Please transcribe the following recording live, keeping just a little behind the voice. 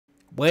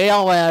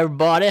Well,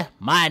 everybody,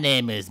 my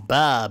name is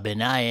Bob,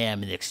 and I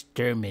am an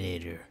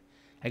exterminator.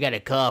 I got a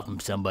call from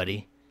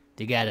somebody.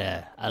 They got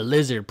a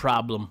lizard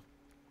problem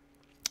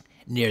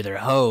near their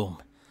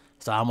home,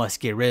 so I must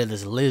get rid of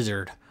this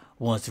lizard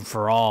once and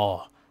for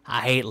all.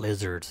 I hate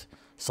lizards,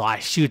 so I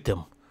shoot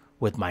them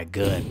with my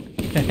gun.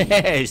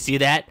 See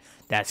that?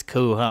 That's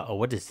cool, huh? Oh,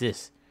 what is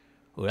this?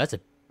 Oh, that's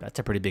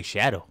a pretty big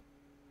shadow.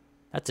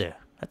 That's a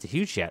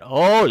huge shadow.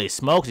 Holy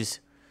smokes!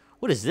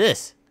 What is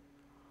this?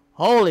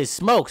 Holy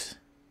smokes!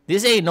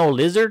 This ain't no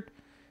lizard.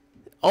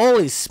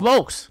 Holy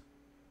smokes!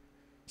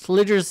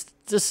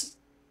 This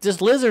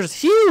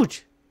lizard's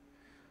huge.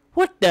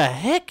 What the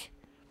heck?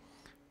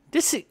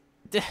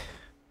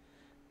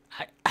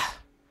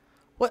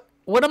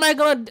 What am I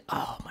gonna do?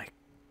 Oh my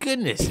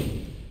goodness!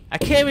 I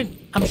can't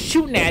even. I'm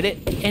shooting at it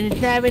and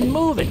it's not even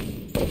moving.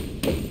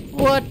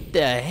 What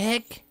the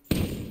heck?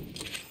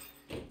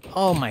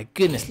 Oh my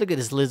goodness! Look at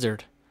this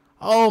lizard.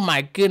 Oh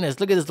my goodness!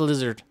 Look at this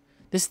lizard.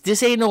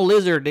 This ain't no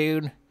lizard,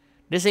 dude.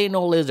 This ain't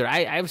no lizard.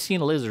 I've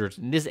seen lizards,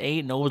 and this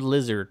ain't no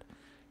lizard.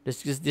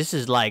 This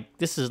is like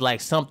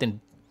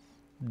something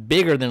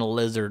bigger than a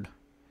lizard.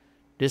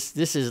 This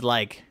is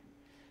like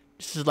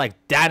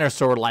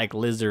dinosaur like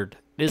lizard.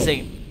 This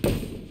ain't.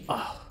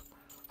 Oh,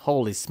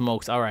 holy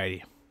smokes!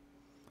 Alrighty,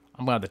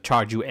 I'm gonna have to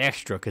charge you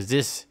extra because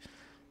this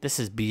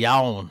is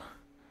beyond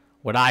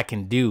what I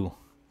can do.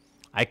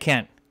 I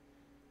can't.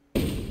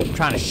 I'm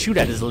trying to shoot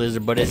at this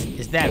lizard, but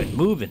it's not even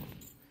moving.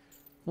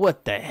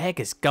 What the heck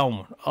is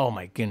going? Oh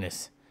my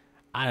goodness.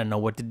 I don't know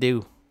what to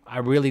do. I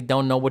really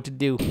don't know what to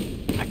do.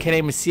 I can't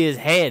even see his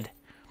head.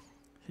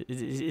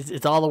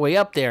 It's all the way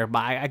up there,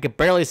 but I could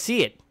barely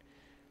see it.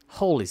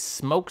 Holy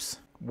smokes.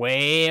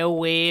 Well.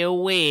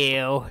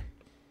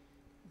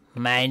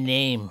 My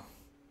name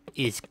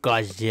is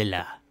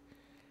Godzilla.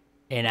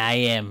 And I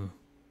am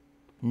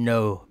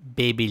no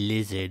baby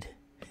lizard.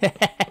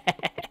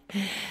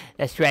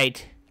 That's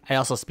right. I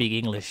also speak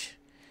English.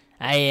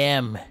 I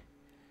am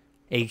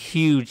a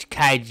huge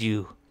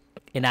kaiju,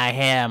 and I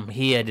am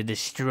here to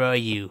destroy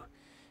you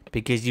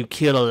because you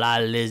killed a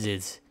lot of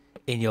lizards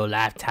in your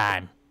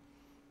lifetime.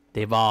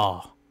 They've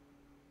all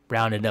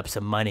rounded up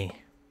some money,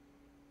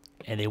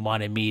 and they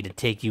wanted me to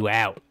take you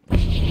out.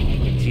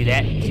 See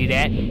that? See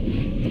that?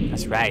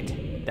 That's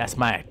right. That's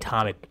my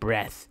atomic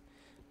breath.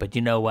 But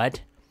you know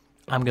what?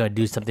 I'm gonna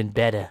do something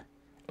better.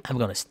 I'm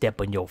gonna step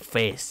on your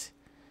face.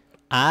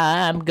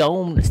 I'm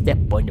gonna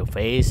step on your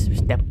face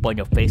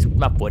with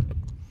my foot.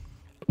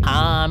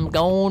 I'm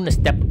gonna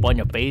step on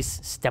your face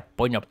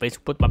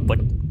with my foot.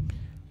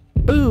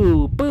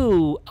 Boo,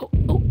 boo,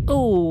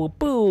 oh,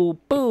 boo,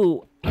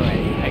 boo. Alright,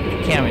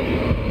 I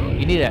can't.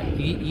 You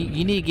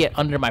need to get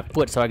under my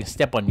foot so I can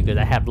step on you because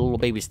I have little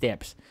baby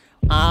steps.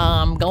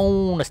 I'm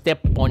gonna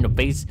step on your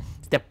face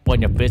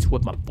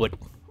with my foot.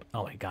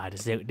 Oh my God,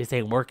 this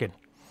ain't working.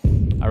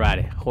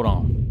 Alrighty, hold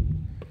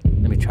on.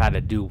 Let me try to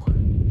do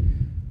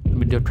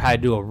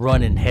a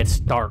running head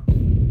start.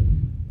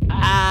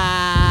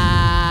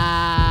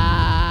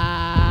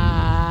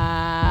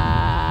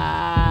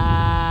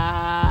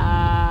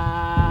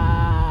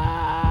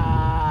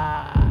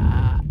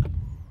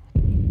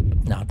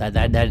 No, that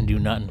didn't do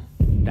nothing.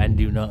 That didn't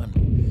do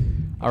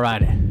nothing.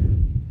 Alrighty.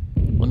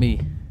 Let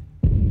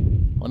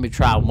me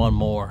try one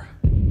more.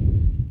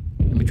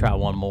 Let me try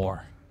one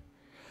more.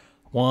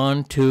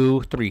 1,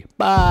 2, 3.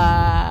 Bye.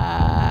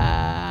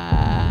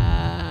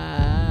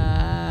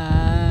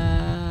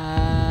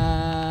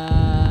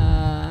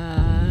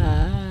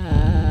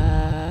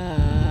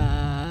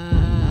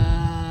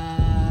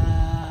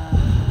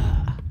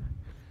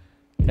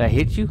 Did I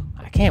hit you?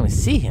 I can't even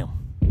see him.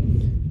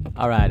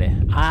 Alrighty.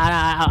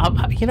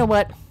 You know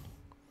what?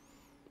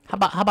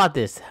 How about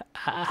this?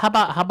 How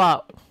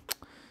about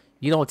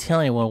you don't tell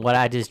anyone what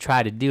I just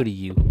tried to do to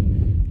you,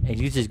 and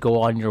you just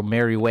go on your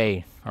merry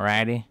way.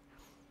 Alrighty.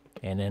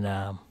 And then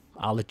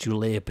I'll let you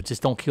live, but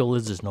just don't kill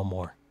lizards no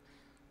more.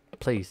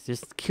 Please,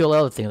 just kill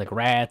other things like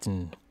rats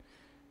and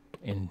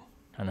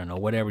I don't know,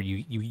 whatever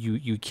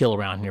you kill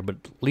around here, but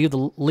leave the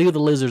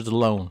lizards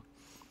alone.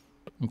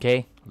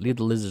 Okay? Leave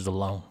the lizards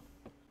alone.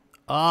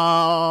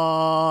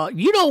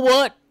 You know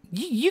what?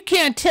 You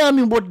can't tell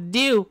me what to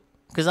do,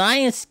 cause I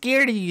ain't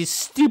scared of you,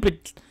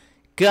 stupid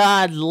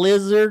god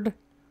lizard.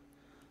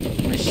 I'm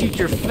gonna shoot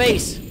your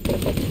face.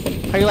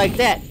 How you like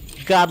that,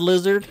 god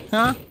lizard?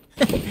 Huh?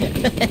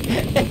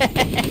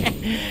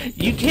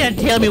 You can't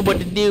tell me what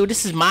to do.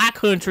 This is my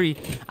country.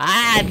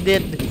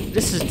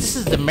 This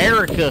is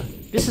America.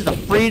 This is the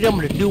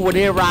freedom to do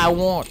whatever I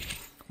want.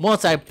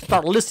 Once I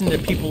start listening to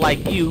people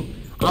like you,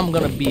 I'm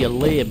gonna be a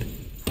lib.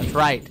 That's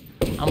right.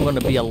 I'm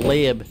gonna be a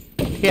lib.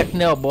 Heck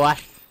no, boy.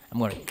 I'm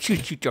gonna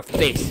shoot your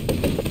face.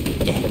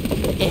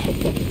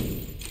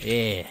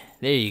 Yeah,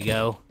 there you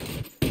go.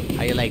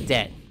 How you like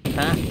that?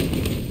 Huh?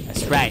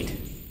 That's right.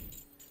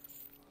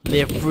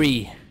 Live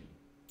free.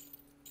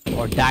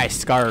 Or die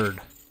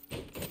scared.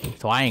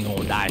 So I ain't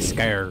gonna die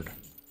scared.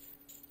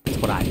 That's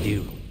what I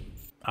do.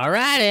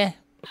 Alrighty.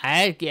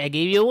 I gave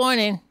you a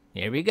warning.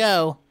 Here we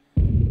go.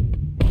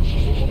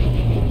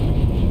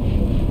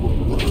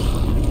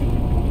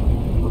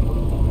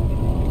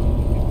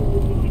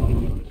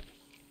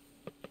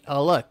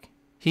 Oh, look.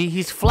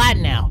 He's flat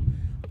now.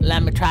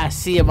 Let me try to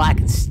see if I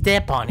can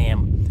step on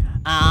him.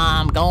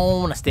 I'm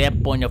gonna step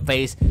on your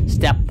face.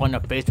 Step on your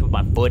face with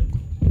my foot.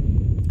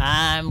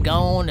 I'm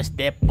gonna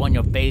step on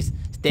your face.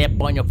 Step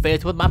on your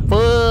face with my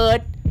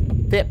foot.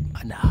 Step.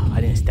 No,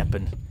 I didn't step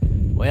in.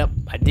 Well,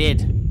 I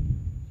did.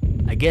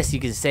 I guess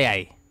you can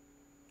say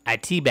I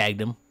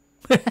teabagged him.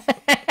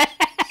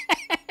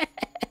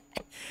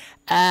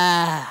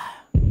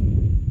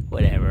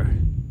 Whatever.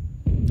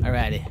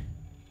 Alrighty.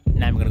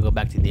 Now I'm gonna go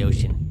back to the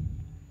ocean.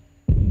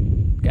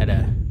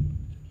 Gotta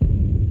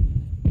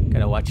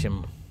watch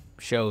some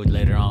shows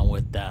later on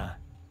with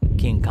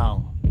King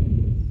Kong.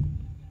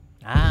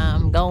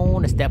 I'm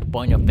gonna step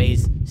on your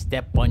face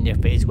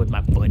with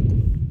my foot.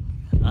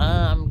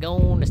 I'm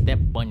gonna step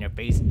on your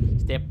face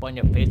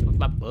with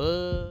my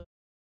foot.